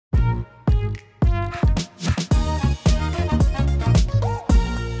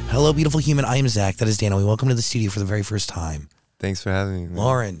Hello, beautiful human. I am Zach. That is Dan. We welcome to the studio for the very first time. Thanks for having me, man.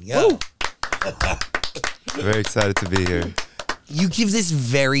 Løren, yo. Very excited to be here. You give this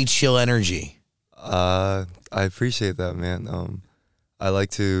very chill energy. I appreciate that, man. I like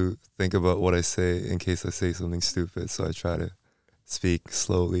to think about what I say in case I say something stupid, so I try to speak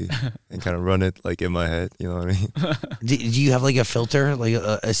slowly and kind of run it like in my head, you know what I mean? Do you have like a filter, like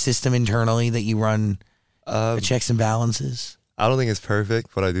a system internally that you run checks and balances? I don't think it's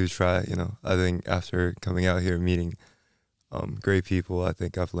perfect, but I do try, you know. I think after coming out here meeting great people, I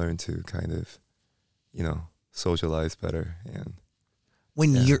think I've learned to kind of, you know, socialize better. And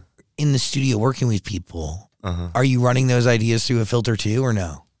when you're in the studio working with people, are you running those ideas through a filter too, or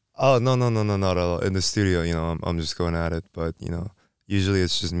no? Oh, no, not at all. In the studio, you know, I'm just going at it, but, you know, usually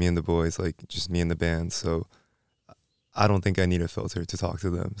it's just me and the boys, like just me and the band, so I don't think I need a filter to talk to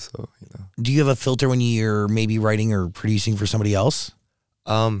them, so, you know. Do you have a filter when you're maybe writing or producing for somebody else?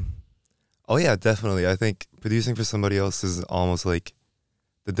 Oh yeah, definitely. I think producing for somebody else is almost like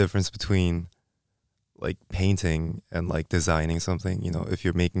the difference between like painting and like designing something. You know, if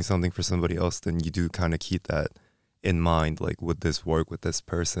you're making something for somebody else, then you do kind of keep that in mind, like, would this work with this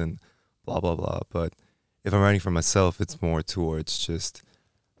person, blah, blah, blah. But if I'm writing for myself, it's more towards just,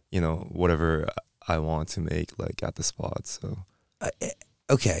 you know, whatever I want to make, like, at the spot. So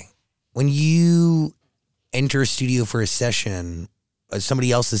okay. When you enter a studio for a session, somebody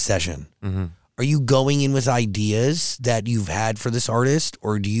else's session, are you going in with ideas that you've had for this artist,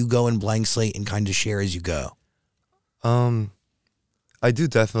 or do you go in blank slate and kind of share as you go? I do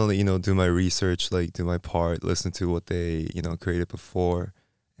definitely, you know, do my research, like do my part, listen to what they, you know, created before,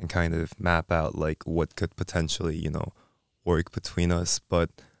 and kind of map out like what could potentially, you know, work between us. But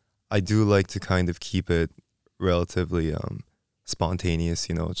I do like to kind of keep it relatively spontaneous,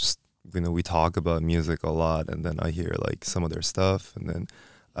 you know, just, you know, we talk about music a lot, and then I hear like some of their stuff, and then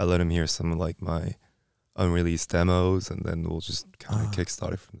I let him hear some of like my unreleased demos, and then we'll just kind of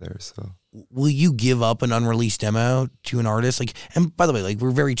kickstart it from there. So will you give up an unreleased demo to an artist? Like, and by the way, like,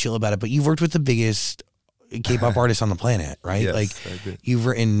 we're very chill about it, but you've worked with the biggest K-pop artists on the planet, right? Yes, like, I did. you've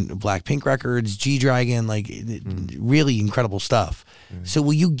written Blackpink records, G-Dragon, like really incredible stuff. So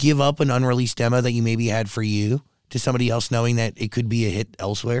will you give up an unreleased demo that you maybe had for you to somebody else, knowing that it could be a hit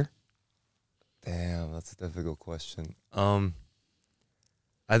elsewhere? Damn, that's a difficult question. I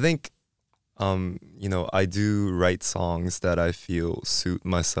think, you know, I do write songs that I feel suit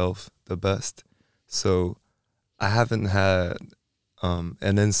myself the best. So I haven't had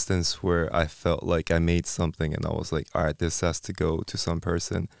an instance where I felt like I made something and I was like, all right, this has to go to some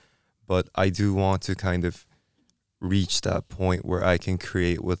person. But I do want to kind of reach that point where I can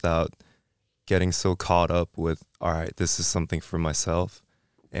create without getting so caught up with, all right, this is something for myself.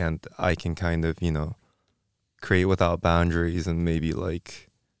 And I can kind of, you know, create without boundaries and maybe like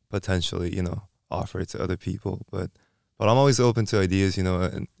potentially, you know, offer it to other people. But I'm always open to ideas, you know,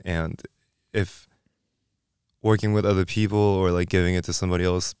 and if working with other people or like giving it to somebody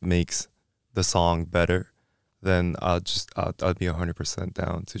else makes the song better, then I'd be 100%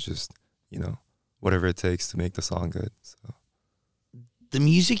 down to just, you know, whatever it takes to make the song good. So The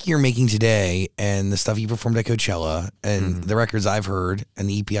music you're making today and the stuff you performed at Coachella and the records I've heard and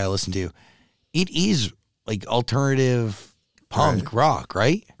the EP I listened to, it is like alternative punk rock,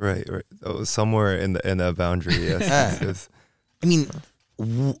 right? Right. Oh, somewhere in that boundary, yes. yes. I mean,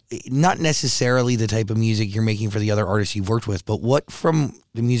 not necessarily the type of music you're making for the other artists you've worked with, but what from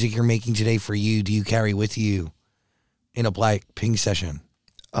the music you're making today for you do you carry with you in a Blackpink session?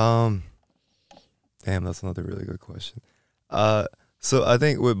 Damn, that's another really good question. So I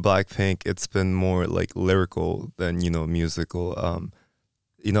think with Blackpink, it's been more like lyrical than, you know, musical.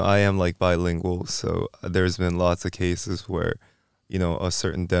 You know, I am like bilingual, so there's been lots of cases where, you know, a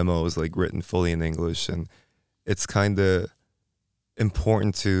certain demo is like written fully in English, and it's kind of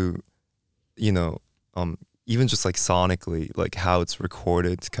important to, you know, even just like sonically, like how it's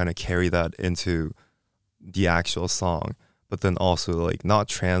recorded to kind of carry that into the actual song, but then also like not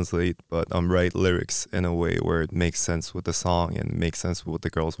translate, but write lyrics in a way where it makes sense with the song and makes sense with what the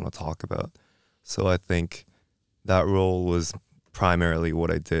girls want to talk about. So I think that role was primarily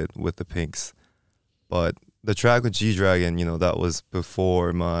what I did with the Pinks. But the track with G-Dragon, you know, that was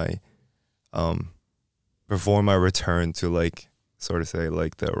before my return to like sort of say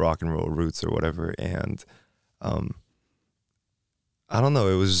like the rock and roll roots or whatever. And I don't know,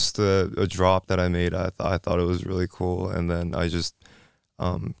 it was just a drop that I made. I thought it was really cool, and then I just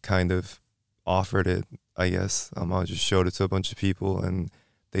kind of offered it, I guess. I just showed it to a bunch of people, and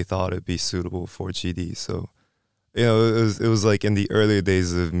they thought it'd be suitable for GD. So, you know, it was like in the earlier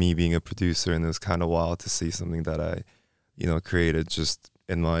days of me being a producer, and it was kind of wild to see something that I, you know, created just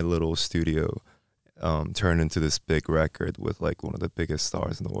in my little studio turn into this big record with like one of the biggest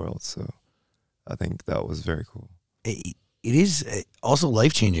stars in the world. So I think that was very cool. It is also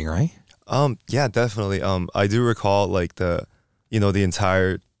life-changing, right? Yeah, definitely. I do recall like the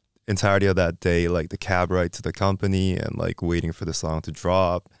entirety of that day, like the cab ride to the company and like waiting for the song to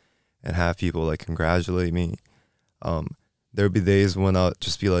drop and have people like congratulate me. There'd be days when I'll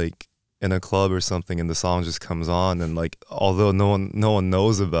just be like in a club or something and the song just comes on, and like although no one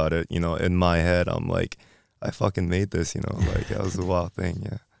knows about it, in my head I'm like, I fucking made this, like that was a wild thing.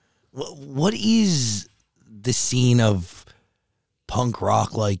 Yeah. What is the scene of punk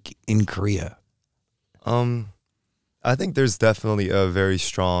rock like in Korea? I think there's definitely a very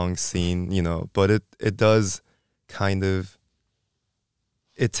strong scene, but it does kind of,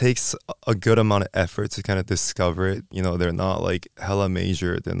 it takes a good amount of effort to kind of discover it. They're not like hella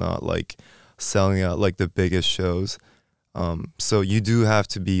major. They're not like selling out like the biggest shows. So you do have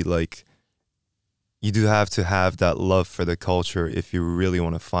to be like, you do have to have that love for the culture if you really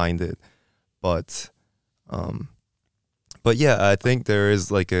want to find it. But yeah, I think there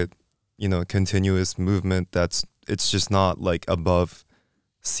is like a, continuous movement it's just not like above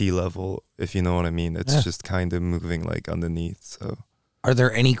sea level, if you know what I mean. It's just kind of moving like underneath. So are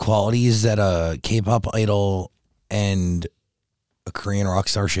there any qualities that a K-pop idol and a Korean rock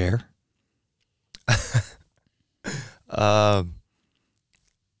star share?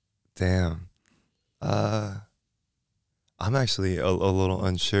 Damn. I'm actually a little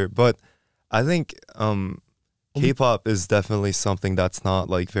unsure, but I think K-pop is definitely something that's not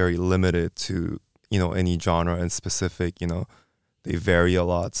like very limited to, any genre in specific, they vary a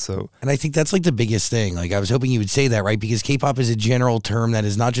lot. So, and I think that's like the biggest thing. Like I was hoping you would say that, right? Because K-pop is a general term that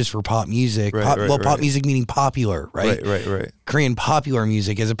is not just for pop music. Right, pop music meaning popular, right? Right. Korean popular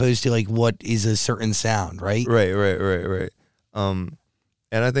music as opposed to like what is a certain sound, right? Right. And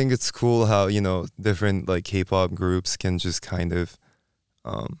I think it's cool how, different like K-pop groups can just kind of,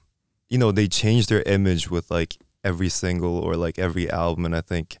 they change their image with like every single or like every album. And I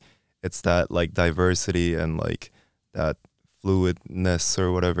think it's that like diversity and like that fluidness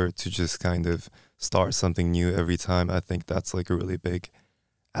or whatever to just kind of start something new every time. I think that's like a really big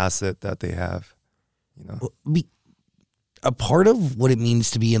asset that they have, Well, a part of what it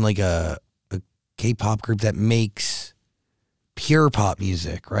means to be in like a K-pop group that makes pure pop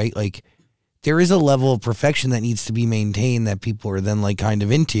music, right? Like there is a level of perfection that needs to be maintained that people are then like kind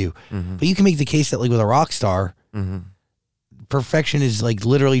of into. Mm-hmm. But you can make the case that like with a rock star, perfection is like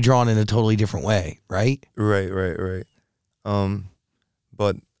literally drawn in a totally different way, right? Right.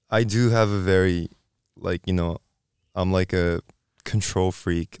 But I do have a very like, I'm like a control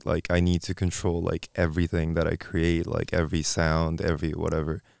freak. Like I need to control like everything that I create, like every sound, every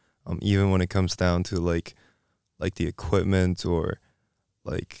whatever. Even when it comes down to like the equipment or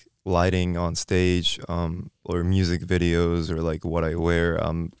like lighting on stage, or music videos or like what I wear.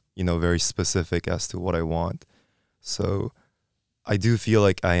 I'm, very specific as to what I want. So I do feel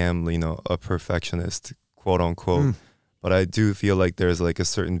like I am, a perfectionist, quote unquote. But I do feel like there's like a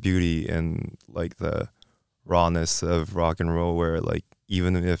certain beauty in like the rawness of rock and roll where like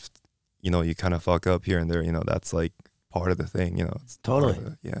even if, you kind of fuck up here and there, that's like part of the thing, It's totally.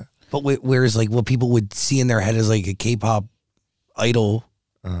 Yeah. But whereas like what people would see in their head as like a K-pop idol,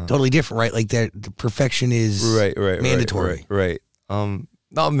 totally different, right? Like the perfection is mandatory. Right.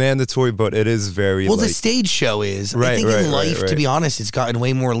 Not mandatory, but it is very well. like, the stage show is. Right, I think in life, right. to be honest, it's gotten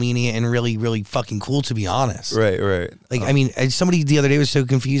way more lenient and really, really fucking cool. To be honest, right. Like I mean, somebody the other day was so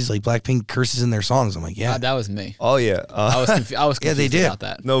confused. Like Blackpink curses in their songs. I'm like, yeah, that was me. Oh yeah, I was confused yeah, they did. about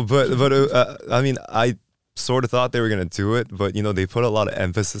that. No, but I mean, I sort of thought they were gonna do it, but they put a lot of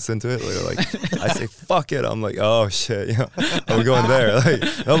emphasis into it. They're like, I say fuck it. I'm like, oh shit, I'm going there.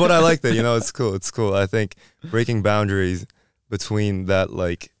 Like, no, but I like that. It's cool. It's cool. I think breaking boundaries between that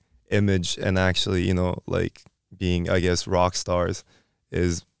like image and actually, like being, I guess, rock stars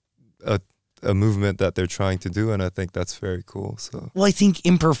is a movement that they're trying to do, and I think that's very cool. So, well, I think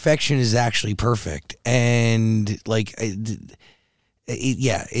imperfection is actually perfect, and like,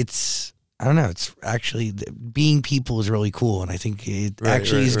 it's. I don't know. It's actually being people is really cool, and I think it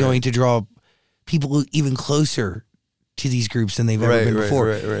actually is going to draw people even closer to these groups than they've ever been before.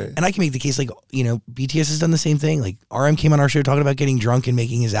 Right. And I can make the case, like BTS has done the same thing. Like RM came on our show talking about getting drunk and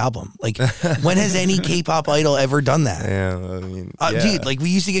making his album. Like, when has any K-pop idol ever done that? Yeah, I mean, dude, like we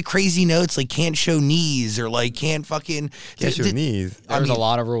used to get crazy notes, like can't show knees or like can't fucking show knees. There's a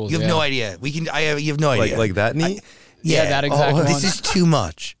lot of rules. You have no idea. You have no idea. Like that knee. Yeah, that exact one. This is too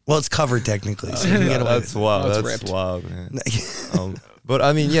much. Well, it's covered technically, so you can get away that's wild. That's wild, man. But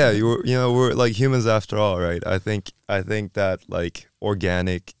I mean, yeah, we're like humans after all, right? I think that like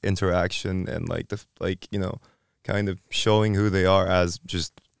organic interaction and like kind of showing who they are as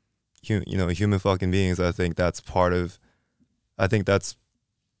just human fucking beings. I think that's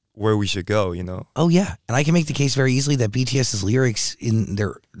where we should go, Oh yeah, and I can make the case very easily that BTS's lyrics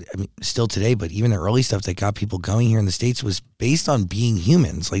still today, but even their early stuff that got people going here in the States was based on being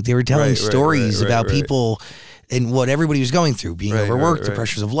humans. Like they were telling stories about people and what everybody was going through, being overworked, the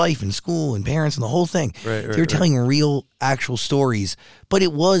pressures of life and school and parents and the whole thing. They were telling real, actual stories, but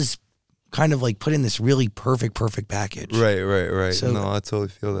it was kind of like put in this really perfect package. Right. So no, I totally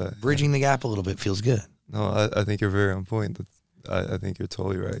feel that. Bridging the gap a little bit feels good. No, I think you're very on point. I think you're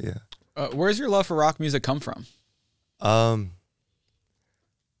totally right, yeah. Where's your love for rock music come from?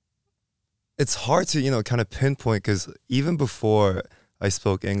 It's hard to, kind of pinpoint because even before I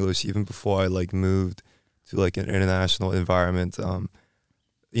spoke English, even before I like moved to like an international environment,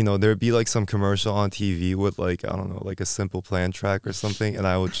 there'd be like some commercial on TV with like, I don't know, like a Simple Plan track or something. And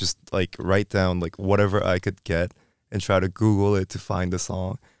I would just like write down like whatever I could get and try to Google it to find the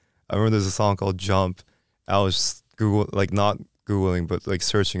song. I remember there's a song called Jump. I was just not Googling, but like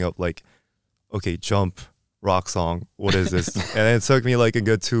searching up like, okay, Jump rock song. What is this? And it took me like a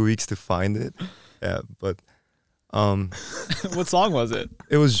good 2 weeks to find it. Yeah, but what song was it?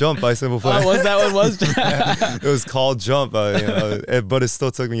 It was Jump by Simple Plan. Oh, was that what it was? It was called Jump, but it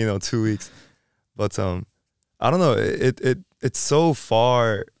still took me 2 weeks. But I don't know. It's so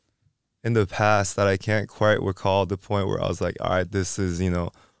far in the past that I can't quite recall the point where I was like, all right, this is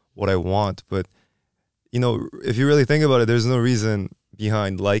what I want. But if you really think about it, there's no reason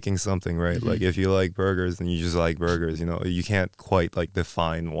behind liking something, right? Mm-hmm. Like if you like burgers, then you just like burgers. You can't quite like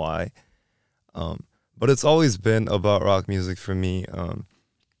define why. But it's always been about rock music for me.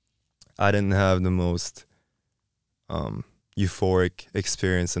 I didn't have the most euphoric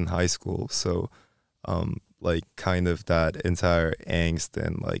experience in high school, so like kind of that entire angst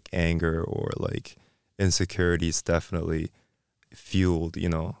and like anger or like insecurities definitely fueled,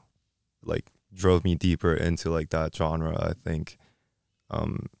 like drove me deeper into like that genre. I think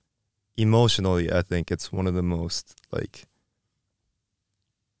emotionally, I think it's one of the most like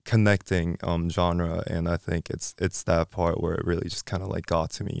connecting genre, and I think it's that part where it really just kind of like got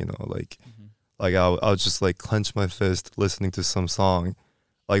to me, like like I'll just like clench my fist listening to some song,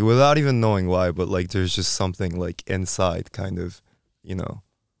 like without even knowing why, but like there's just something like inside kind of,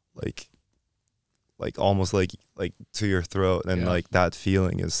 like almost like to your throat, and like that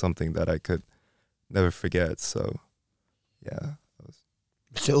feeling is something that I could never forget. So yeah.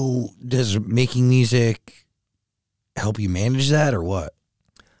 So does making music help you manage that or what?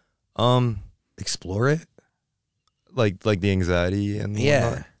 Explore it? Like the anxiety and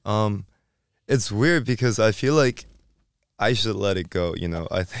whatnot? Yeah. It's weird because I feel like I should let it go,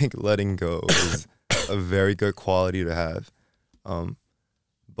 I think letting go is a very good quality to have.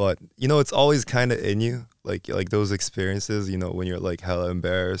 But it's always kind of in you, like those experiences, when you're like hella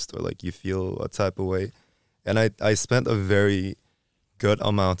embarrassed or like you feel a type of way. And I spent a very good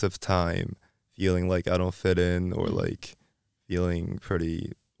amount of time feeling like I don't fit in or like feeling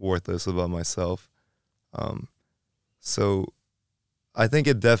pretty worthless about myself. So I think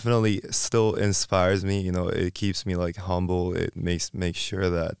it definitely still inspires me. It keeps me like humble. It makes sure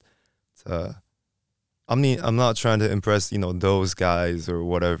that I'm not trying to impress, those guys or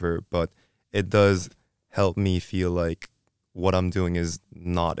whatever, but it does help me feel like what I'm doing is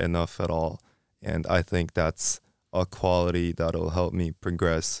not enough at all. And I think that's a quality that'll help me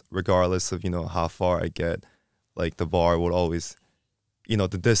progress regardless of, how far I get. Like the bar would always, the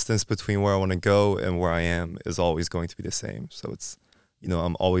distance between where I want to go and where I am is always going to be the same. So it's,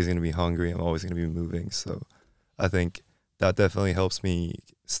 I'm always going to be hungry. I'm always going to be moving. So I think that definitely helps me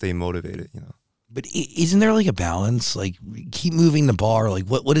stay motivated, But isn't there like a balance? Like keep moving the bar. Like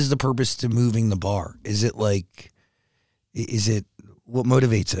what is the purpose to moving the bar? Is it what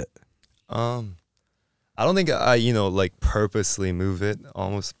motivates it? I don't think I, like purposely move it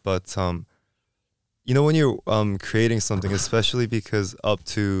almost, but when you're creating something, especially because up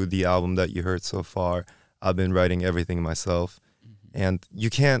to the album that you heard so far, I've been writing everything myself, and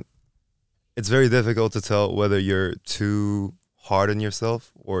it's very difficult to tell whether you're too hard on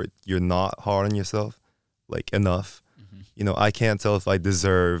yourself or you're not hard on yourself, like enough. I can't tell if I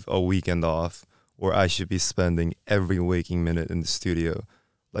deserve a weekend off or I should be spending every waking minute in the studio.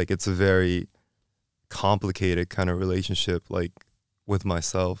 Like it's a very complicated kind of relationship, like with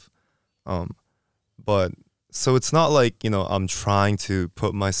myself. But so it's not like, I'm trying to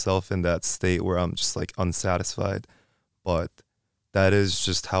put myself in that state where I'm just like unsatisfied, but that is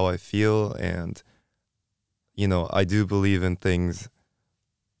just how I feel. And, I do believe in things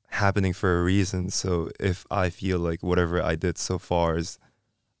happening for a reason. So if I feel like whatever I did so far is,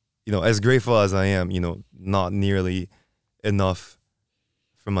 as grateful as I am, not nearly enough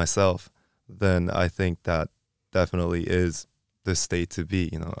for myself, then I think that definitely is the state to be.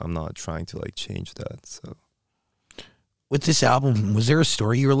 I'm not trying to like change that. So with this album, was there a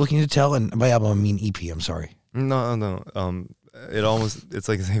story you were looking to tell? And by album, I mean EP. I'm sorry. No. It's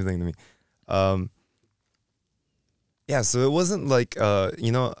like the same thing to me. Yeah. So it wasn't like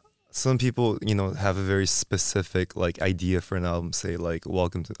some people have a very specific like idea for an album. Say like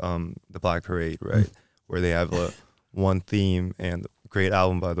Welcome to the Black Parade, right? Where they have one theme, and great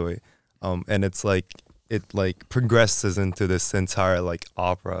album by the way. And it's like it like progresses into this entire like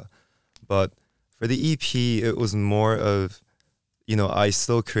opera. But for the EP, it was more of, I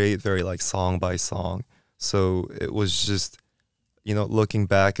still create very like song by song. So it was just, looking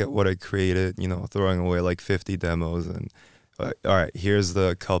back at what I created, throwing away like 50 demos and all right, here's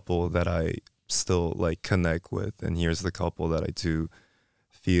the couple that I still like connect with, and here's the couple that I do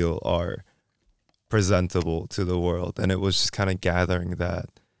feel are presentable to the world. And it was just kind of gathering that.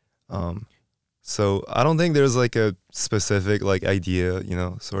 So I don't think there's like a specific like idea,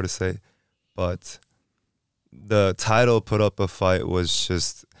 sort of say, but the title Put Up a Fight was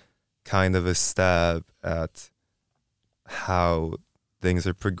just kind of a stab at how things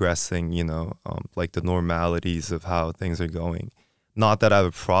are progressing, like the normalities of how things are going. Not that I have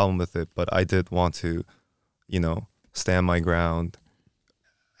a problem with it, but I did want to, stand my ground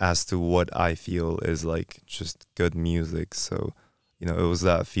as to what I feel is like just good music. So, it was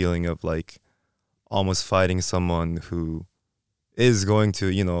that feeling of like almost fighting someone who is going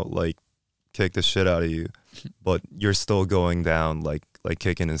to, like kick the shit out of you, but you're still going down like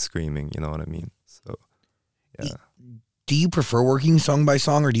kicking and screaming, you know what I mean? So, yeah. Do you prefer working song by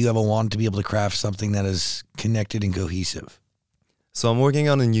song, or do you have a want to be able to craft something that is connected and cohesive? So I'm working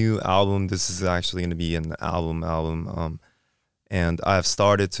on a new album. This is actually going to be an album. And I've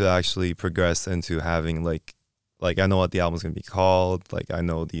started to actually progress into having like I know what the album's going to be called. Like I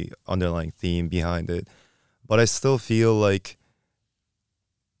know the underlying theme behind it, but I still feel like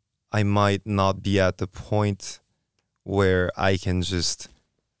I might not be at the point where I can just,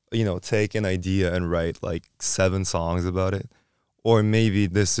 take an idea and write like 7 songs about it. Or maybe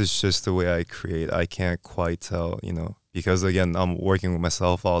this is just the way I create. I can't quite tell, because again, I'm working with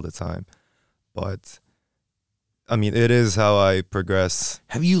myself all the time. But I mean, it is how I progress.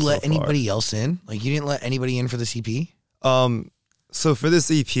 Have you let anybody else in? Like you didn't let anybody in for this EP? So for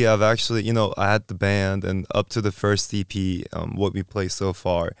this EP, I've actually, I had the band, and up to the first EP, what we played so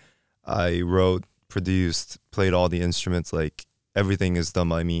far, I wrote, produced, played all the instruments, like everything is done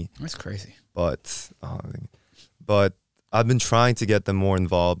by me. That's crazy. But I've been trying to get them more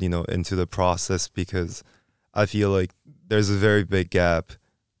involved, into the process, because I feel like there's a very big gap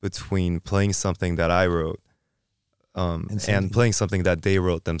between playing something that I wrote and playing something that they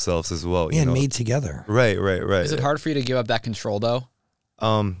wrote themselves as well. Yeah, and made together. Right. Is it hard for you to give up that control though?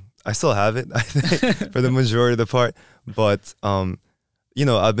 I still have it, I think, for the majority of the part. But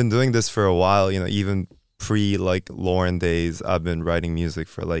I've been doing this for a while, even pre like Løren days. I've been writing music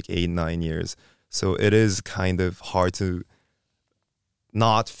for like 8-9 years. So it is kind of hard to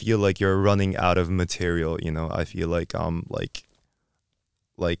not feel like you're running out of material, I feel like I'm like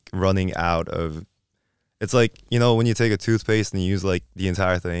running out of, it's like, when you take a toothpaste and you use like the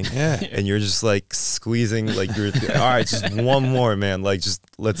entire thing, and you're just like squeezing, like you're, all right, just one more, man. Like just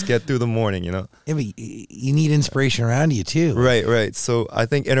let's get through the morning, Yeah, but you need inspiration around you too. Right. So I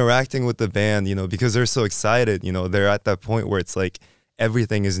think interacting with the band, because they're so excited, they're at that point where it's like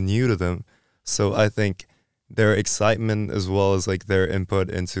everything is new to them. So I think their excitement as well as like their input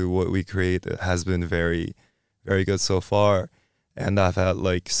into what we create has been very, very good so far. And I've had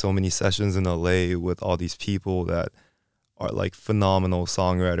like so many sessions in LA with all these people that are like phenomenal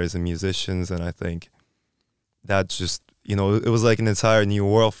songwriters and musicians. And I think that just, it was like an entire new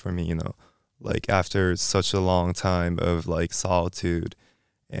world for me, like after such a long time of like solitude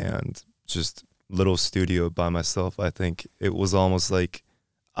and just little studio by myself, I think it was almost like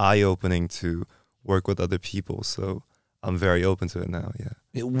eye-opening to work with other people. So I'm very open to it now.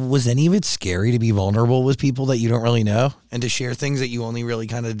 Yeah. Was any of it scary to be vulnerable with people that you don't really know and to share things that you only really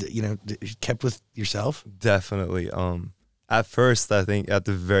kind of, kept with yourself? Definitely. At first, I think at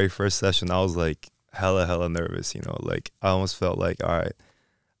the very first session, I was like hella nervous, like I almost felt like, all right,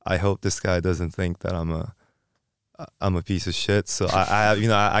 I hope this guy doesn't think that I'm a piece of shit. So I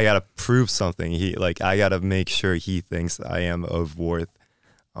gotta prove something. I gotta make sure he thinks I am of worth.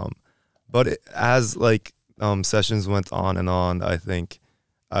 But as like, sessions went on and on, I think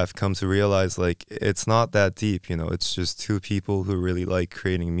I've come to realize like it's not that deep, you know. It's just two people who really like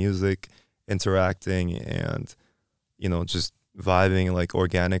creating music, interacting, and you know, just vibing like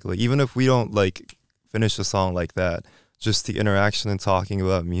organically. Even if we don't like finish a song like that, just the interaction and talking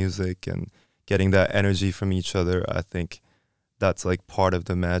about music and getting that energy from each other, I think that's like part of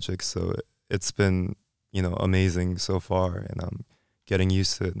the magic. So it's been, you know, amazing so far, and I'm getting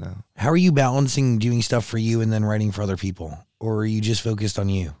used to it now. How are you balancing doing stuff for you and then writing for other people? Or are you just focused on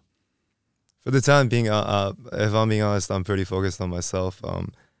you? For the time being, if I'm being honest, I'm pretty focused on myself.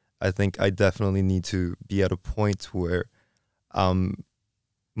 I think I definitely need to be at a point where I'm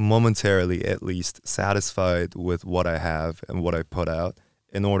momentarily, at least, satisfied with what I have and what I put out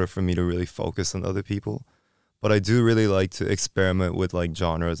in order for me to really focus on other people. But I do really like to experiment with like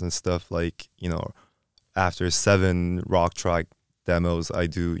genres and stuff. Like, you know, after 7 rock track demos, I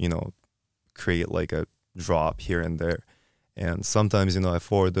do, you know, create like a drop here and there. And sometimes, you know, I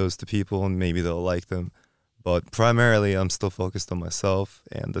forward those to people and maybe they'll like them. But primarily, I'm still focused on myself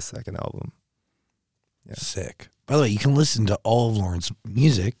and the second album. Yeah. Sick. By the way, you can listen to all of Løren's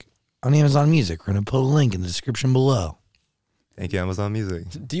music on Amazon Music. We're going to put a link in the description below. Thank you, Amazon Music.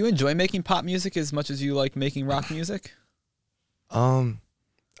 Do you enjoy making pop music as much as you like making rock music? I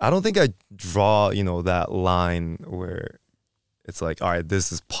don't think I draw, you know, that line where it's like, all right,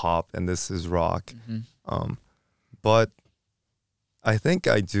 this is pop and this is rock. Mm-hmm. But I think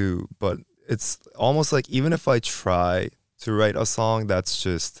I do, but it's almost like even if I try to write a song that's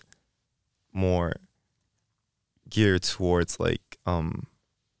just more geared towards like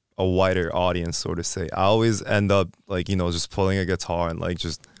a wider audience, so to say, I always end up like, you know, just pulling a guitar and like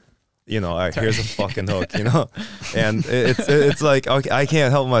just, you know, all right, here's a fucking hook, you know, and it's like, okay, I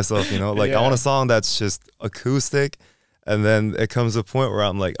can't help myself, you know, like I want a song that's just acoustic, and then it comes to a point where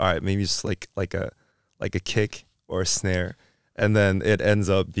I'm like, all right, maybe just like a kick or a snare. And then it ends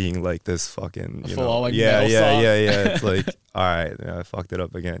up being like this fucking, you know, like yeah. song. It's like, all right, I fucked it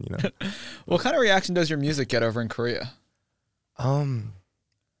up again, you know. What kind of reaction does your music get over in Korea?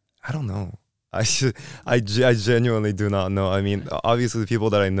 I don't know. I genuinely do not know. I mean, obviously the people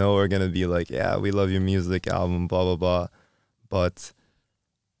that I know are gonna be like, yeah, we love your music album, blah blah blah. But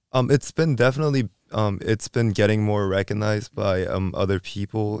it's been definitely it's been getting more recognized by other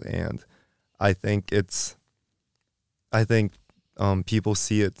people, and I think people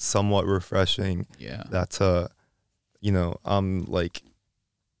see it somewhat refreshing. Yeah. That you know, I'm like,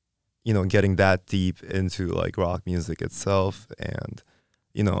 you know, getting that deep into like rock music itself, and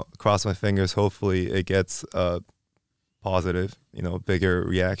you know, cross my fingers, hopefully it gets a positive, you know, bigger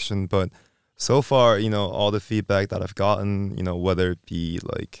reaction. But so far, you know, all the feedback that I've gotten, you know, whether it be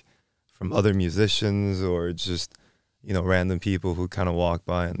like from other musicians or just, you know, random people who kind of walk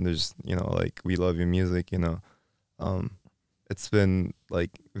by and there's, you know, like, we love your music, you know, it's been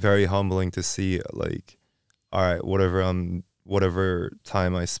like very humbling to see like, all right, whatever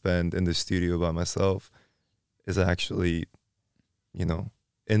time I spend in the studio by myself is actually, you know,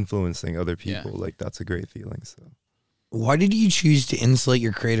 influencing other people. Like, that's a great feeling. So why did you choose to insulate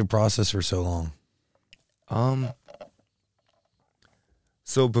your creative process for so long?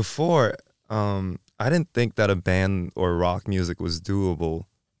 So before, I didn't think that a band or rock music was doable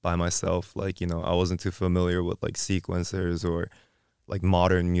by myself. Like, you know, I wasn't too familiar with like sequencers or like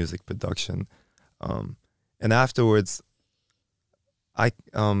modern music production. And afterwards, not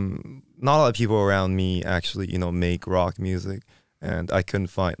a lot of people around me actually, you know, make rock music. And I couldn't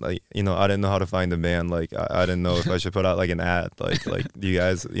find, like, you know, I didn't know how to find a band. Like, I didn't know if I should put out like an ad. Like, do you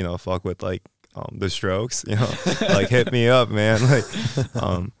guys, you know, fuck with like the Strokes? You know, like, hit me up, man. Like,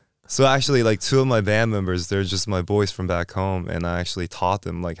 so actually, like, 2 of my band members, they're just my boys from back home, and I actually taught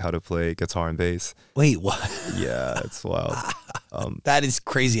them like how to play guitar and bass. Wait, what? Yeah, it's wild. That is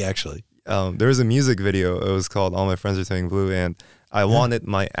crazy, actually. There was a music video. It was called "All My Friends Are Turning Blue," and I wanted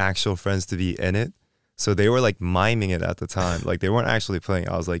my actual friends to be in it. So they were like miming it at the time. Like, they weren't actually playing.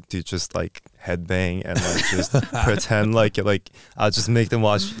 I was like, dude, just like headbang and like just pretend like I'll just make them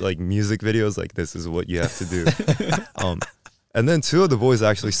watch like music videos. Like, this is what you have to do. And then 2 of the boys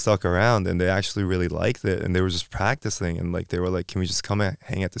actually stuck around and they actually really liked it, and they were just practicing, and like they were like, can we just come and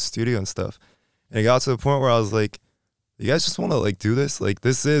hang at the studio and stuff? And it got to the point where I was like, you guys just want to like do this? Like,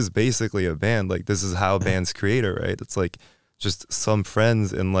 this is basically a band. Like, this is how bands create it, right? It's like just some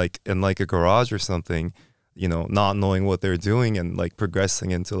friends in like a garage or something, you know, not knowing what they're doing and like progressing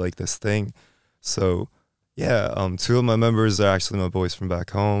into like this thing. So yeah, 2 of my members are actually my boys from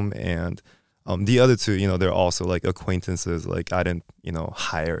back home, and the other 2, you know, they're also like acquaintances. Like, I didn't, you know,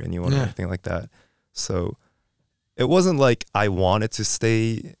 hire anyone or anything like that. So it wasn't like I wanted to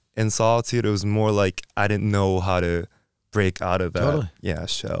stay in solitude. It was more like I didn't know how to break out of that Totally.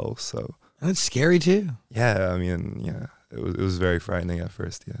 shell. So And it's scary too. yeah, I mean, yeah, it was very frightening at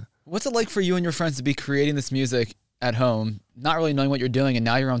first. Yeah. What's it like for you and your friends to be creating this music at home, not really knowing what you're doing, and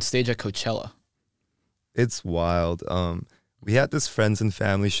now you're on stage at Coachella? It's wild. We had this friends and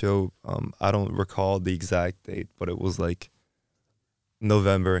family show. I don't recall the exact date, but it was like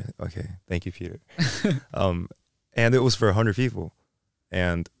November. Okay, thank you, Peter. And it was for 100 people,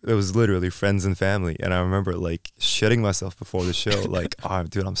 and it was literally friends and family. And I remember like shitting myself before the show, like, oh,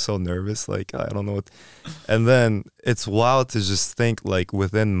 dude, I'm so nervous. Like, I don't know what. And then it's wild to just think like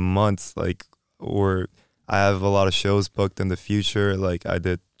within months, like, or I have a lot of shows booked in the future. Like I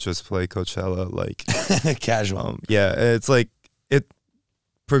did just play Coachella, like Casual. yeah, it's like it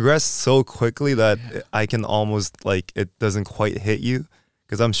progressed so quickly that I can almost like it doesn't quite hit you.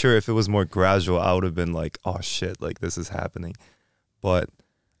 Because I'm sure if it was more gradual, I would have been like, oh shit, like this is happening. But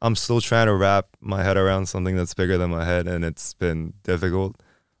I'm still trying to wrap my head around something that's bigger than my head, and it's been difficult,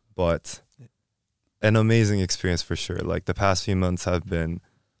 but an amazing experience for sure. Like the past few months have been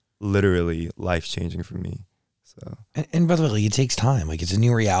literally life-changing for me. So And by the way, like, it takes time. Like it's a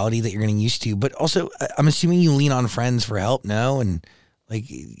new reality that you're getting used to. But also, I'm assuming you lean on friends for help. No, and like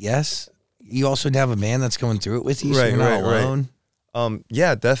yes, you also have a band that's going through it with you, so you're not alone.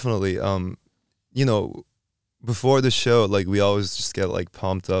 Yeah, definitely. You know, before the show, like we always just get like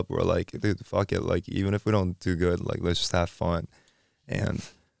pumped up. We're like, dude, fuck it. Like even if we don't do good, like let's just have fun. And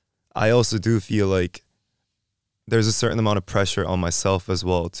I also do feel like there's a certain amount of pressure on myself as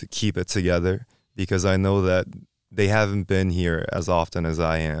well to keep it together, because I know that they haven't been here as often as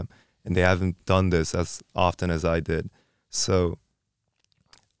I am, and they haven't done this as often as I did. So,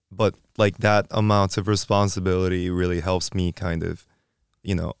 but like that amount of responsibility really helps me kind of,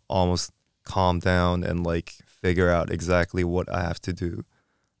 you know, almost calm down and like figure out exactly what I have to do.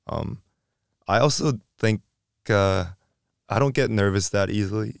 I also think I don't get nervous that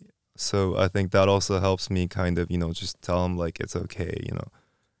easily. So I think that also helps me kind of, you know, just tell them like it's okay, you know,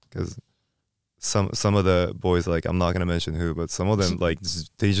 because some of the boys, like I'm not gonna mention who, but some of them like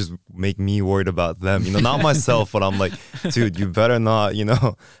they just make me worried about them, you know, not myself, but I'm like, dude, you better not, you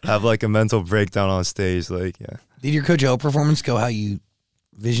know, have like a mental breakdown on stage, like yeah. Did your Coachella performance go how you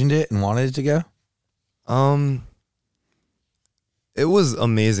visioned it and wanted it to go? It was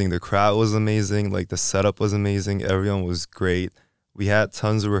amazing. The crowd was amazing. Like the setup was amazing. Everyone was great. We had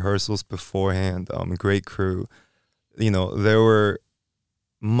tons of rehearsals beforehand. Great crew. You know, there were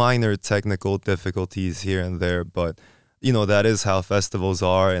minor technical difficulties here and there, but you know, that is how festivals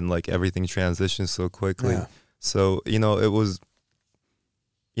are, and like everything transitions so quickly. Yeah. So, you know, it was,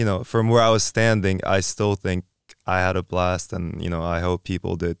 you know, from where I was standing, I still think I had a blast, and, you know, I hope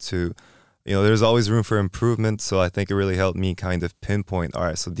people did too. You know, there's always room for improvement, so I think it really helped me kind of pinpoint, all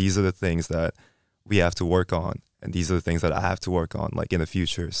right, so these are the things that we have to work on, and these are the things that I have to work on, like in the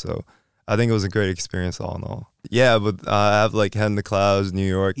future. So I think it was a great experience all in all. Yeah, but I have like Head in the Clouds, New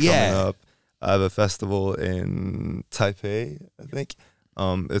York coming up. I have a festival in Taipei, I think.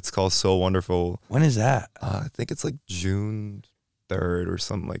 It's called So Wonderful. When is that? I think it's like June 3rd or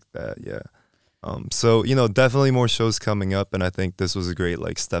something like that, yeah. So, you know, definitely more shows coming up, and I think this was a great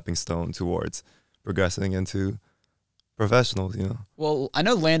like stepping stone towards progressing into professionals, you know. Well, I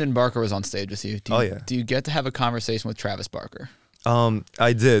know Landon Barker was on stage with you. Yeah. Do you get to have a conversation with Travis Barker?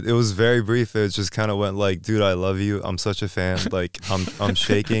 I did. It was very brief. It just kind of went like, dude, I love you. I'm such a fan. Like, I'm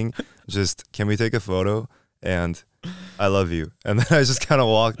shaking. Just, can we take a photo? And I love you. And then I just kind of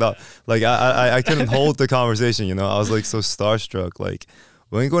walked out. Like, I couldn't hold the conversation, you know. I was like so starstruck. Like,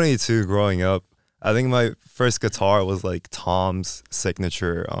 Blink-182 growing up, I think my first guitar was like Tom's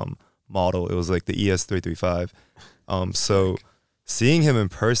signature model. It was like the ES335. So seeing him in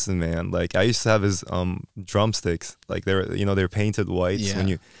person, man, like I used to have his drumsticks. Like they're painted white. So when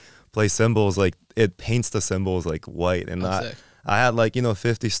you play cymbals, like it paints the cymbals like white. And I had like,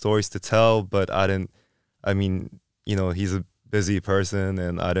 50 stories to tell, but I mean, he's a busy person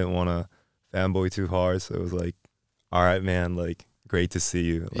and I didn't want to fanboy too hard. So it was like, all right, man, like great to see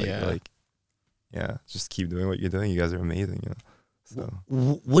you. Yeah, just keep doing what you're doing. You guys are amazing, So,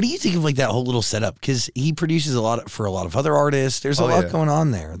 what do you think of like that whole little setup? Because he produces a lot for a lot of other artists. There's a lot going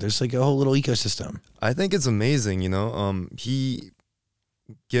on there. There's like a whole little ecosystem. I think it's amazing. He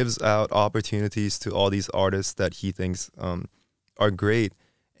gives out opportunities to all these artists that he thinks are great,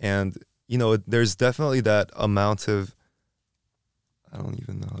 and there's definitely that amount of, I don't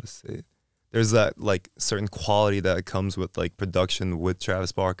even know how to say it. There's that like certain quality that comes with like production with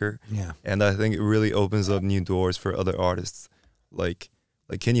Travis Barker. Yeah. And I think it really opens up new doors for other artists. Like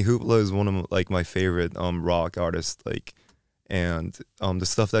Kenny Hoopla is one of like my favorite rock artists. Like, and the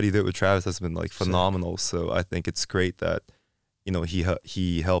stuff that he did with Travis has been like phenomenal. So I think it's great that, you know,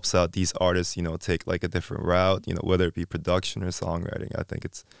 he helps out these artists, you know, take like a different route, you know, whether it be production or songwriting. I think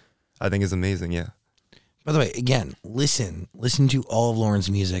it's amazing. Yeah. By the way, again, listen to all of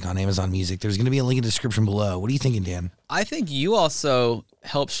Løren's music on Amazon Music. There's going to be a link in the description below. What are you thinking, Dan? I think you also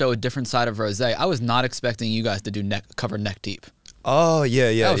helped show a different side of Rose. I was not expecting you guys to do cover Neck Deep. Oh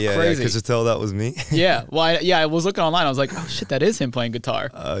yeah. That was crazy. Could you tell that was me? Yeah. Well, I was looking online. I was like, oh shit, that is him playing guitar.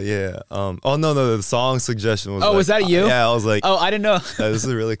 Yeah. Oh no, the song suggestion was. Oh, like, was that you? Yeah, I was like, oh, I didn't know. This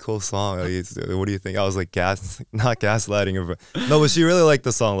is a really cool song. What do you think? I was like not gaslighting her, but no, but she really liked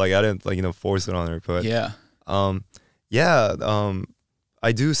the song. Like I didn't like, you know, force it on her, but yeah.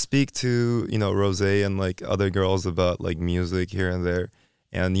 I do speak to, you know, Rose and like other girls about like music here and there,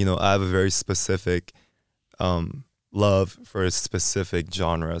 and you know, I have a very specific love for a specific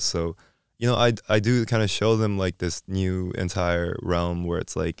genre. So, you know, I do kind of show them like this new entire realm where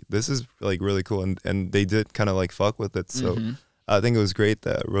it's like, this is like really cool, and they did kind of like fuck with it. So I think it was great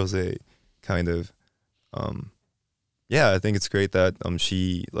that Rose kind of I think it's great that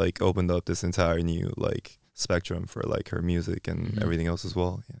she like opened up this entire new like spectrum for like her music and everything else as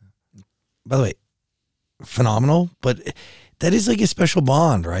well. Yeah. By the way, phenomenal, but that is like a special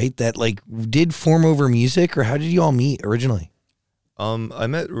bond, right? That like did form over music, or how did you all meet originally? I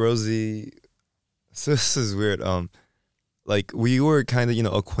met Rosie. So this is weird. Like we were kind of, you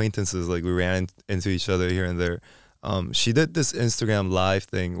know, acquaintances. Like we ran into each other here and there. She did this Instagram live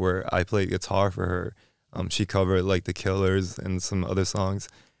thing where I played guitar for her. She covered like The Killers and some other songs,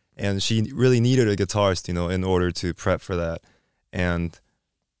 and she really needed a guitarist, you know, in order to prep for that. And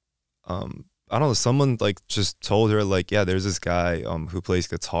I don't know, someone like just told her like, yeah, there's this guy who plays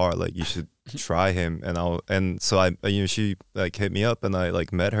guitar, like you should try him. And so she like hit me up, and I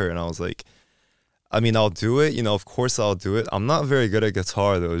like met her, and I was like, I mean, I'll do it, you know, of course I'll do it. I'm not very good at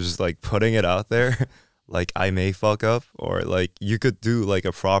guitar though, just like putting it out there. Like I may fuck up, or like you could do like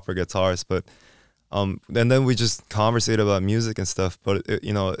a proper guitarist, but and then we just conversated about music and stuff, but it,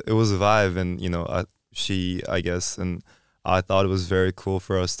 you know, it was a vibe, and you know, I guess, and I thought it was very cool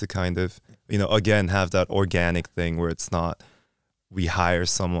for us to kind of, you know, again, have that organic thing where it's not we hire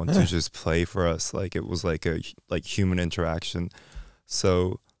someone to just play for us. Like it was like a human interaction.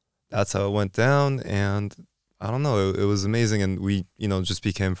 So that's how it went down, and I don't know, it was amazing, and we, you know, just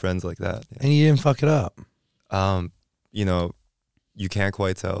became friends like that. Yeah. And you didn't fuck it up. You know, you can't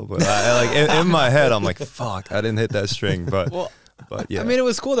quite tell, but I like in my head, I'm like, fuck, I didn't hit that string, but yeah. I mean, it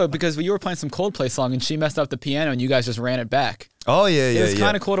was cool though, because you were playing some Coldplay song and she messed up the piano and you guys just ran it back. Oh yeah, yeah. It was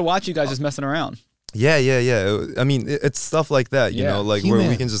kind of cool to watch you guys just messing around. Yeah. I mean, it's stuff like that, you know, like where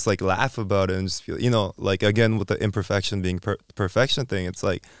we can just like laugh about it and just feel, you know, like again with the imperfection being perfection thing, it's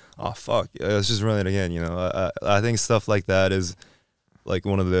like, oh fuck, let's just run it again, you know. I think stuff like that is like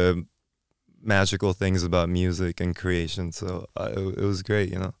one of the magical things about music and creation. So it was great,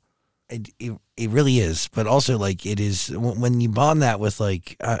 you know. It really is, but also like it is when you bond that with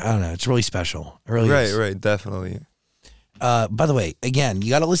like I don't know, it's really special. It really is. Right, definitely. By the way, again, you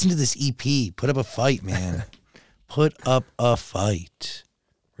got to listen to this EP. Put up a fight, man. Put up a fight.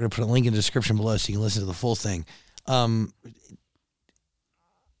 We're gonna put a link in the description below so you can listen to the full thing.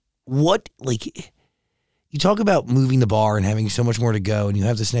 What like you talk about moving the bar and having so much more to go, and you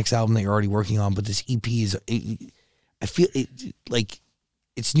have this next album that you're already working on, but this EP is, I feel it like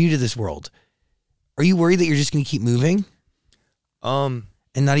it's new to this world. Are you worried that you're just going to keep moving? And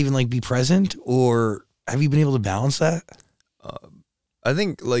not even like be present, or have you been able to balance that? I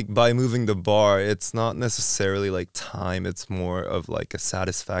think like by moving the bar, it's not necessarily like time. It's more of like a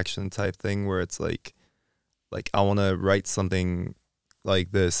satisfaction type thing where it's like I want to write something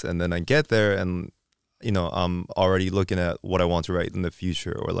like this, and then I get there and, you know, I'm already looking at what I want to write in the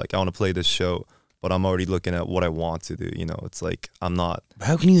future, or like I want to play this show, but I'm already looking at what I want to do. You know, it's like I'm not.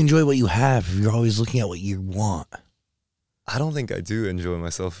 How can you enjoy what you have if you're always looking at what you want? I don't think I do enjoy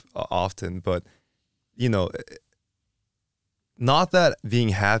myself often, but, you know, not that being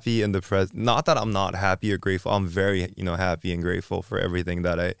happy in the present, not that I'm not happy or grateful. I'm very, you know, happy and grateful for everything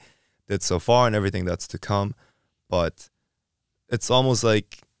that I did so far and everything that's to come. But it's almost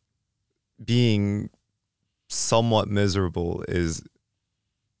like being somewhat miserable is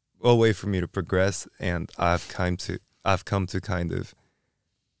a way for me to progress, and I've come to kind of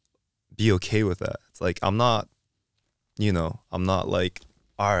be okay with that. It's like I'm not, you know, I'm not like,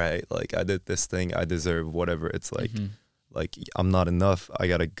 all right, like I did this thing, I deserve whatever. It's like like I'm not enough. I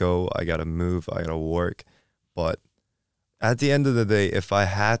gotta go, I gotta move, I gotta work. But at the end of the day, if I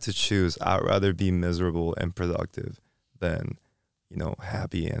had to choose, I'd rather be miserable and productive than, you know,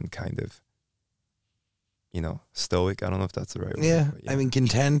 happy and kind of stoic. I don't know if that's the right word. Yeah, But I mean,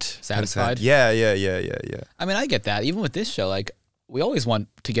 content. Satisfied. Yeah. I mean, I get that. Even with this show, like we always want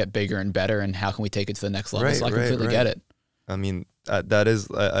to get bigger and better, and how can we take it to the next level? So I completely get it. I mean, that is,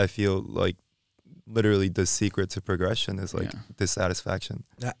 I feel like literally the secret to progression is like dissatisfaction.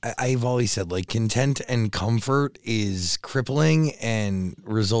 I've always said like content and comfort is crippling and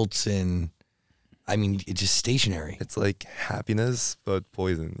results in, I mean, it's just stationary. It's like happiness, but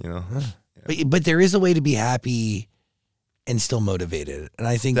poison, Yeah. But there is a way to be happy and still motivated. And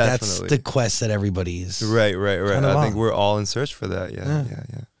I think that's the quest that everybody is. Right. I think we're all in search for that.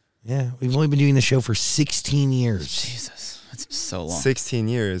 Yeah. We've only been doing the show for 16 years. Jesus, that's so long. 16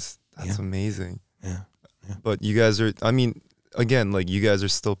 years. That's amazing. Yeah. But you guys are, I mean, again, like you guys are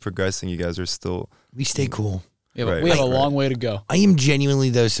still progressing. You guys are still. We stay cool. Yeah, but we have a long way to go. I am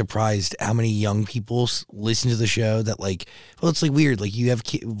genuinely, though, surprised how many young people listen to the show that, like, well, it's like weird. Like, you have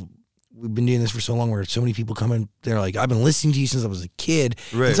we've been doing this for so long where so many people come in, they're like, I've been listening to you since I was a kid.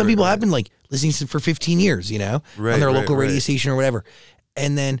 And some people have been, like, listening to for 15 years, on their local radio station or whatever.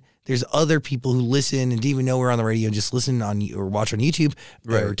 And then there's other people who listen and didn't even know we're on the radio, just listen on or watch on YouTube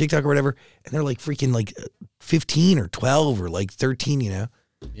or TikTok or whatever. And they're, like, freaking, like, 15 or 12 or, like, 13,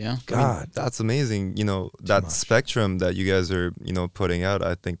 Yeah. God. I mean, that's amazing. That spectrum that you guys are, putting out,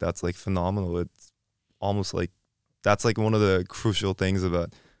 I think that's like phenomenal. It's almost like that's like one of the crucial things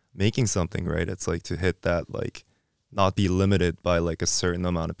about making something, right? It's like to hit that, like not be limited by like a certain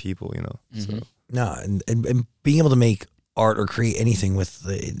amount of people, Mm-hmm. So No, and being able to make art or create anything with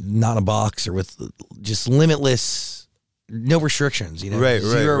not a box or with just limitless, no restrictions,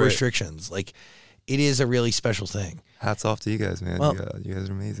 zero restrictions. Like it is a really special thing. Hats off to you guys, man. Well, you guys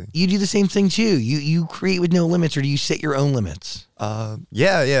are amazing. You do the same thing too. You create with no limits, or do you set your own limits?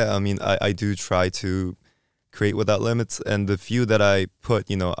 Yeah. I mean, I do try to create without limits, and the few that I put,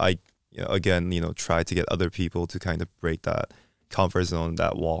 I again, try to get other people to kind of break that comfort zone,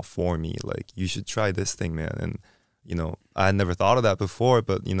 that wall for me. Like, you should try this thing, man. And I had never thought of that before,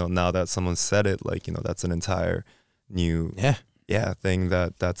 but now that someone said it, like, that's an entire new thing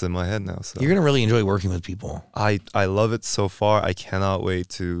that's in my head now. So you're gonna really enjoy working with people. I love it so far. I cannot wait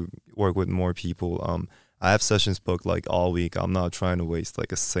to work with more people. I have sessions booked like all week. I'm not trying to waste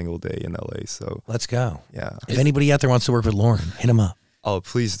like a single day in LA. So let's go. Yeah. If anybody out there wants to work with Løren, hit him up. Oh,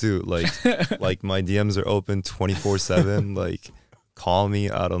 please do. Like like my DMs are open 24/7. Like call me.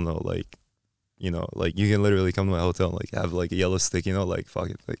 I don't know. Like like you can literally come to my hotel and like have like a yellow stick. Like fuck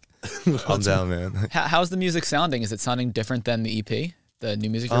it. Like I'm down, man. How's the music sounding? Is it sounding different than the EP, the new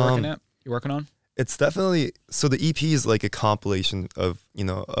music you're working on? It's definitely, so the EP is like a compilation of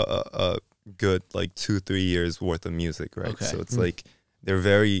a good like 2-3 years worth of music, right? Okay. So it's like there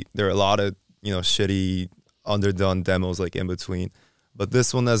are a lot of shitty underdone demos like in between, but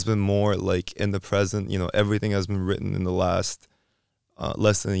this one has been more like in the present. Everything has been written in the last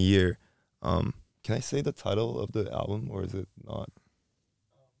less than a year. Can I say the title of the album, or is it not?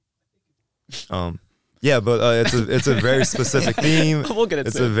 Yeah, but it's a very specific theme. We'll get it.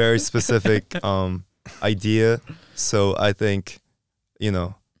 It's a very specific idea. So I think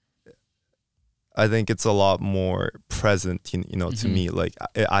it's a lot more present, to me. Like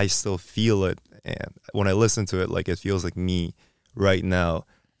I still feel it, and when I listen to it, like it feels like me right now.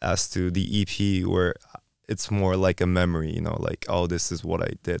 As to the EP, where it's more like a memory, like, oh, this is what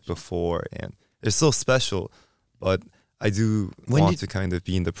I did before, and it's still special, but I do want to kind of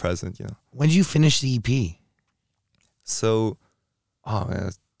be in the present, When did you finish the EP? So, oh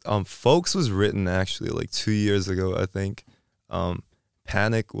man, Folks was written actually like 2 years ago, I think.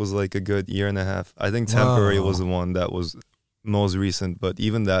 Panic was like a good year and a half. I think Temporary was the one that was most recent, but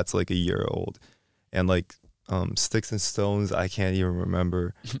even that's like a year old. And like Sticks and Stones, I can't even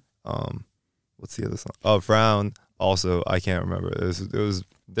remember. What's the other song? Oh, Frown. Also, I can't remember. It was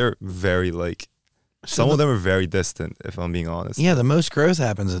they're very like, some of them are very distant, if I'm being honest. Yeah, the most growth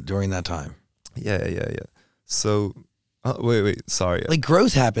happens during that time. Yeah. So, wait, sorry. Like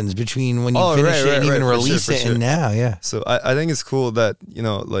growth happens between when you finish it and even release it and now, yeah. So I think it's cool that,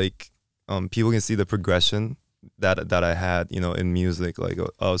 like people can see the progression that I had, in music. Like,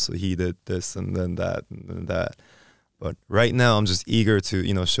 oh, so he did this and then that and then that. But right now I'm just eager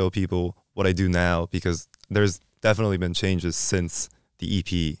to, show people what I do now, because there's definitely been changes since the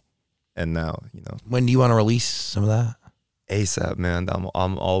EP and now, When do you want to release some of that? ASAP, man.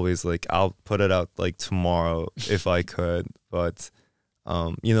 I'm always like, I'll put it out like tomorrow if I could, but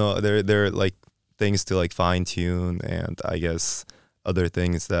there are like things to like fine tune, and I guess other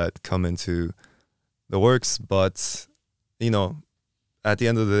things that come into the works. But at the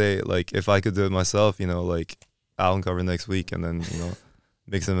end of the day, like if I could do it myself, like album cover next week, and then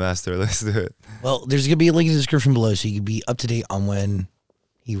mix and master. Let's do it. Well, there's going to be a link in the description below so you can be up to date on when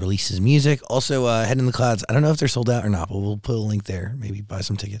he releases music. Also, Head in the Clouds. I don't know if they're sold out or not, but we'll put a link there. Maybe buy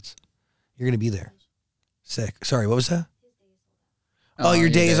some tickets. You're going to be there. Sick. Sorry, what was that? Oh, your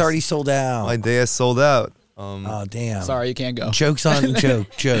day is already sold out. My day is sold out. Oh, damn. Sorry, you can't go. Jokes on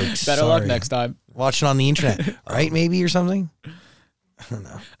jokes. Better luck next time. Watch it on the internet, right? Maybe or something? I don't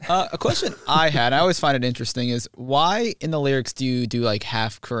know. A question I had, I always find it interesting, is why in the lyrics do you do like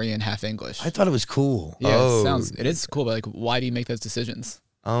half Korean, half English? I thought it was cool. Yeah, it is cool, but like, why do you make those decisions?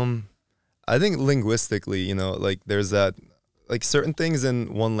 I think linguistically, like there's that, like certain things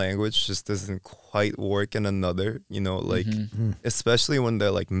in one language just doesn't quite work in another, like especially when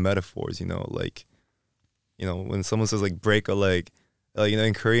they're like metaphors, like, when someone says like break a leg,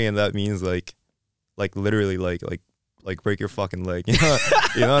 in Korean that means like literally like break your fucking leg, you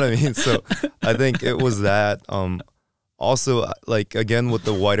know what I mean? So I think it was that. Also, like again with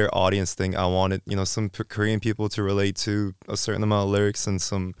the wider audience thing, I wanted some Korean people to relate to a certain amount of lyrics and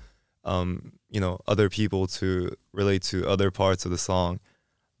some other people to relate to other parts of the song.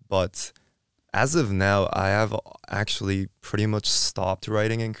 But as of now, I have actually pretty much stopped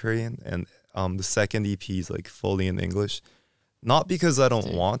writing in Korean, and the second EP is like fully in English. Not because I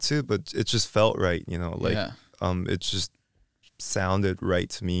don't want to, but it just felt right, it just sounded right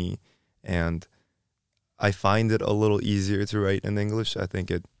to me, and I find it a little easier to write in English. I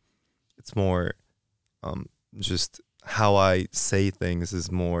think it's more just how I say things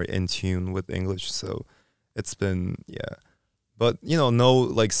is more in tune with English. So it's been, but no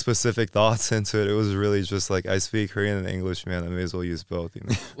like specific thoughts into it. It was really just like, I speak Korean and English, man. I may as well use both.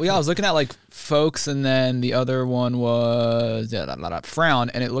 Well, yeah, I was looking at like Folks, and then the other one was Frown,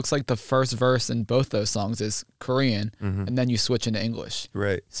 and it looks like the first verse in both those songs is Korean, and then you switch into English.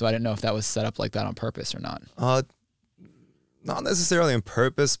 Right. So I didn't know if that was set up like that on purpose or not. Not necessarily on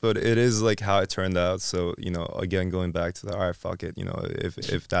purpose, but it is like how it turned out. So again, going back to the, all right, fuck it.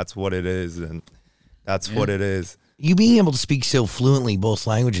 If that's what it is, then that's what it is. You being able to speak so fluently both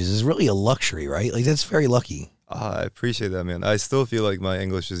languages is really a luxury, right? Like, that's very lucky. I appreciate that, man. I still feel like my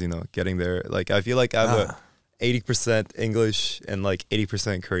English is, getting there. Like, I feel like I have 80% English and like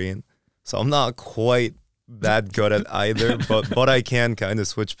 80% Korean. So I'm not quite that good at either, but I can kind of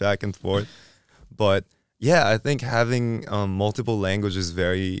switch back and forth. But yeah, I think having multiple languages is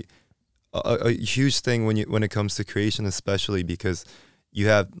very a huge thing when it comes to creation, especially because you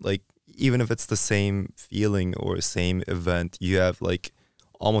have like, even if it's the same feeling or same event, you have like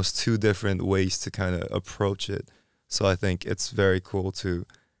almost two different ways to kind of approach it. So I think it's very cool to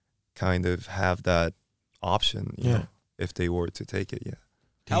kind of have that option, you know, if they were to take it.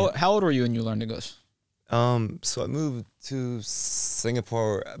 How old were you when you learned English? So I moved to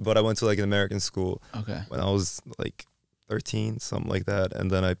Singapore, but I went to like an American school when I was like 13, something like that. And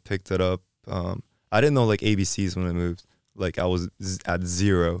then I picked it up. I didn't know like ABCs when I moved. Like I was at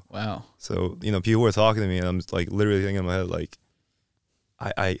 0. Wow. So, people were talking to me and I'm just like literally thinking in my head, like,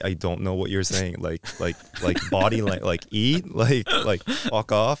 I don't know what you're saying. Like body, like eat, like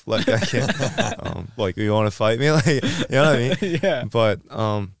fuck off. Like I can't, like you want to fight me? Like, you know what I mean? Yeah. But,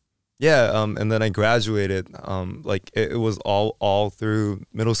 and then I graduated. Like it was all through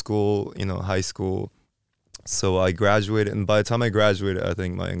middle school, high school. So I graduated, and by the time I graduated, I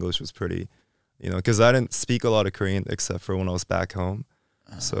think my English was pretty, because I didn't speak a lot of Korean except for when I was back home.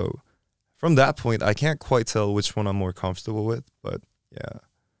 So from that point, I can't quite tell which one I'm more comfortable with, but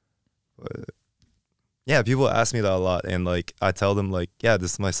people ask me that a lot, and like I tell them like, yeah,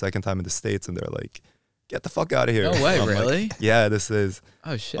 this is my second time in the States, and they're like, get the fuck out of here. No way, really? Like, yeah, this is.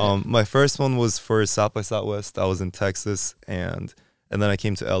 Oh shit. My first one was for South by Southwest. I was in Texas, and then I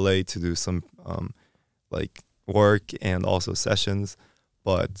came to LA to do some like work and also sessions.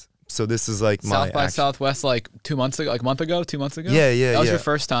 But so this is like my South by Southwest, like 2 months ago, like a month ago, 2 months ago. Yeah. That was your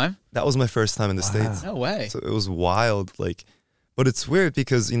first time? That was my first time in the States. No way. So it was wild, like, but it's weird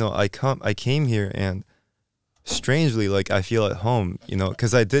because I came here and strangely, like, I feel at home,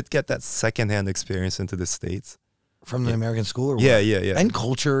 because I did get that secondhand experience into the States. From the American school? Or what? Yeah. And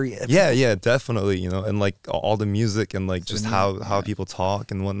culture. Yeah, definitely, and like all the music and like just how people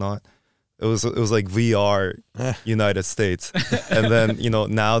talk and whatnot. It was like VR United States. And then,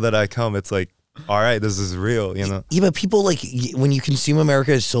 now that I come, it's like, all right, this is real, Yeah, but people like, when you consume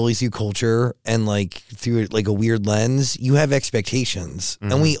America solely through culture and like through like a weird lens, you have expectations,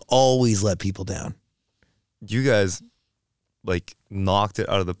 and we always let people down. You guys like knocked it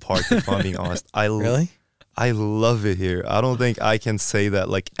out of the park, if I'm being honest. Really? I love it here. I don't think I can say that,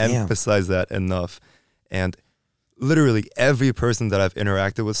 like, emphasize that enough. And literally every person that I've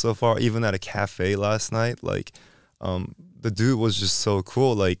interacted with so far, even at a cafe last night, like, the dude was just so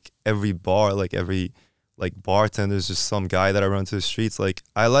cool. Like every bar, like every like bartender's just some guy that I run to the streets. Like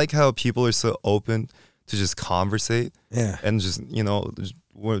I like how people are so open to just conversate. Yeah. And just, you know,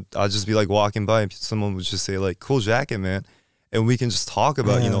 I'll just be like walking by and someone would just say like, cool jacket, man. And we can just talk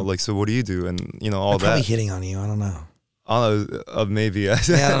about, you know, like, so what do you do? And, you know, all I'm probably that. hitting on you. I don't know. I don't know, maybe. Yeah,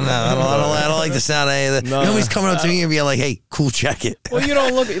 I don't know. I don't like the sound of any of that. No. Nobody's coming up to me and being like, "Hey, cool jacket." Well, you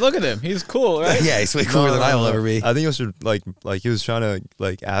don't look at him. He's cool, right? Yeah, he's way cooler than I will ever be. I think you should like he was trying to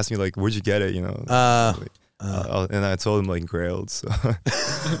like ask me like, where'd you get it? You know. And I told him like Grailed. So,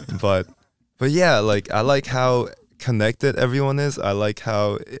 but yeah, like I like how connected everyone is. I like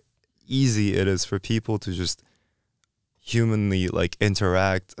how easy it is for people to just humanly like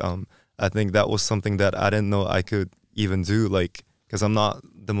interact. I think that was something that I didn't know I could even do, like, because I'm not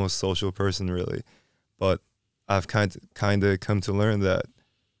the most social person really, but I've kind of come to learn that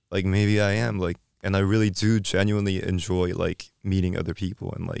like maybe I am, like, and I really do genuinely enjoy like meeting other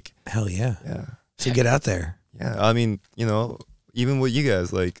people and like Hell yeah. yeah. So get out there. Yeah, I mean, you know, even with you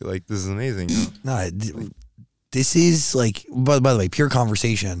guys, like this is amazing. You know? No, this is like, by the way, pure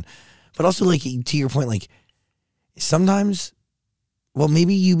conversation, but also like to your point, like sometimes, well,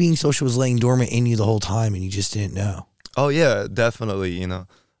 maybe you being social was laying dormant in you the whole time and you just didn't know. Oh yeah, definitely. You know,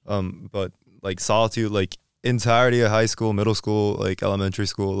 but like solitude, like entirety of high school, middle school, like elementary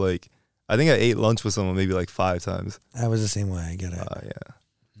school, like I think I ate lunch with someone maybe like 5 times. I was the same way. I get it.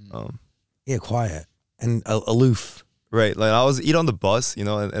 Yeah. Yeah, quiet and aloof. Right, like I was eat on the bus, you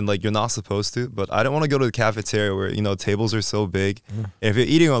know, and like you're not supposed to, but I don't want to go to the cafeteria where, you know, tables are so big. And if you're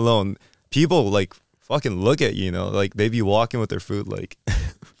eating alone, people like fucking look at you, you know, like they be walking with their food like,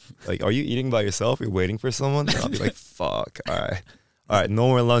 like, are you eating by yourself? You're waiting for someone? And I'll be like, fuck, all right, no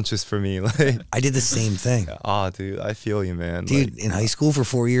more lunches for me. Like, I did the same thing. dude, I feel you, man. Dude, like, in high school for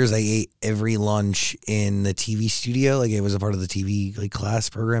 4 years, I ate every lunch in the TV studio. Like it was a part of the TV like class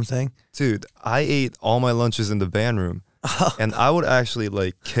program thing. dude, I ate all my lunches in the band room. And I would actually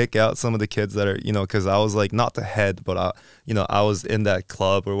like kick out some of the kids that are, you know, because I was like not the head, but I was in that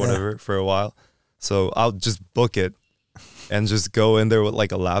club or whatever for a while. So I'll just book it and just go in there with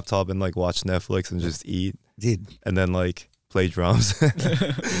like a laptop and like watch Netflix and just eat. Dude. And then like play drums.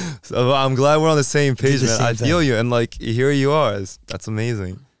 So I'm glad we're on the same page, man. I feel you. And like here you are. That's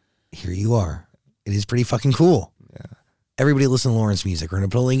amazing. Here you are. It is pretty fucking cool. Yeah. Everybody listen to Løren's music. We're going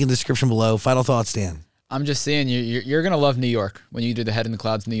to put a link in the description below. Final thoughts, Dan. I'm just saying, you're gonna love New York. When you do the Head in the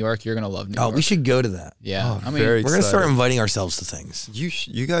Clouds New York, you're gonna love New York. Oh, we should go to that. Yeah, Oh, I mean, very We're going to start excited. inviting ourselves to things.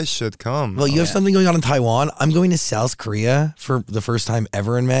 You guys should come. Well, you have something going on in Taiwan. I'm going to South Korea for the first time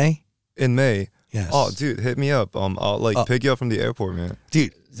ever in May. in May. Yes. Oh, dude, hit me up. I'll like pick you up from the airport, man.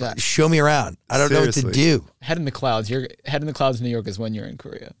 Dude, Zach. show me around. I don't know what Seriously. to do. Head in the Clouds. Your Head in the Clouds New York is when you're in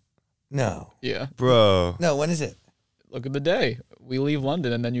Korea. No. Yeah. Bro. No, when is it? Look at the day. We leave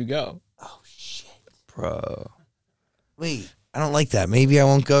London and then you go. Oh, shit. Bro. Wait, I don't like that. Maybe I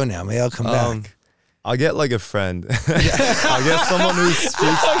won't go now. Maybe I'll come back. I'll get like a friend. I'll get someone who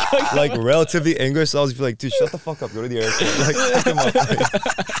speaks like relatively English. I'll just be like, dude, shut the fuck up. Go to the airport. Like, pick him up.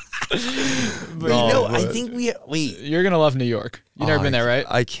 No, I but think wait. You're gonna love New York. You've never been there, right?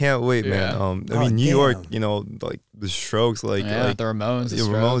 I can't wait, man. Yeah. I Oh, mean, New York, damn. you know, like the Strokes, like, Yeah, like the Ramones, the the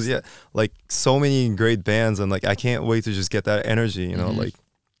Strokes. Ramones, yeah, like so many great bands, and like I can't wait to just get that energy, you know, like,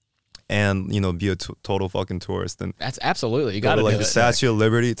 and you know, be a total fucking tourist and That's absolutely you go got to to like do the it. Statue of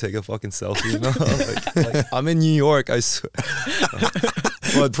Liberty, take a fucking selfie, you know, like, I'm in New York, I swear.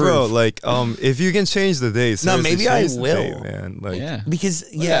 But bro, like, if you can change the day, No, seriously, maybe I change the day, will. man. Like, Yeah. Because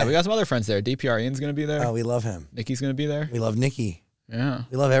Yeah, we got some other friends there. DPR Ian's gonna be there. Oh, we love him. Nikki's gonna be there. We love Nikki. Yeah.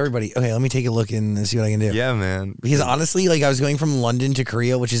 We love everybody. Okay, let me take a look and see what I can do. yeah, man. Because honestly, like I was going from London to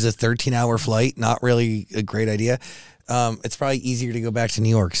Korea, which is a 13-hour flight. Not really a great idea. It's probably easier to go back to New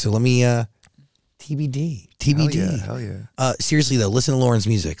York. So let me TBD. Hell yeah. Seriously though, listen to Løren's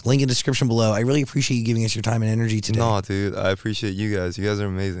music. Link in the description below. I really appreciate you giving us your time and energy today. No, dude, I appreciate you guys. You guys are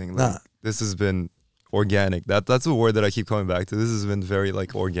amazing. Like, Nah. this has been organic. That's a word that I keep coming back to. This has been very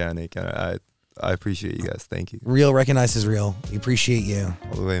like organic, and I appreciate you guys. Thank you Real recognizes real. We appreciate you.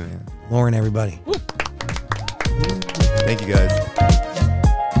 all the way, man. Løren, everybody. Thank you guys.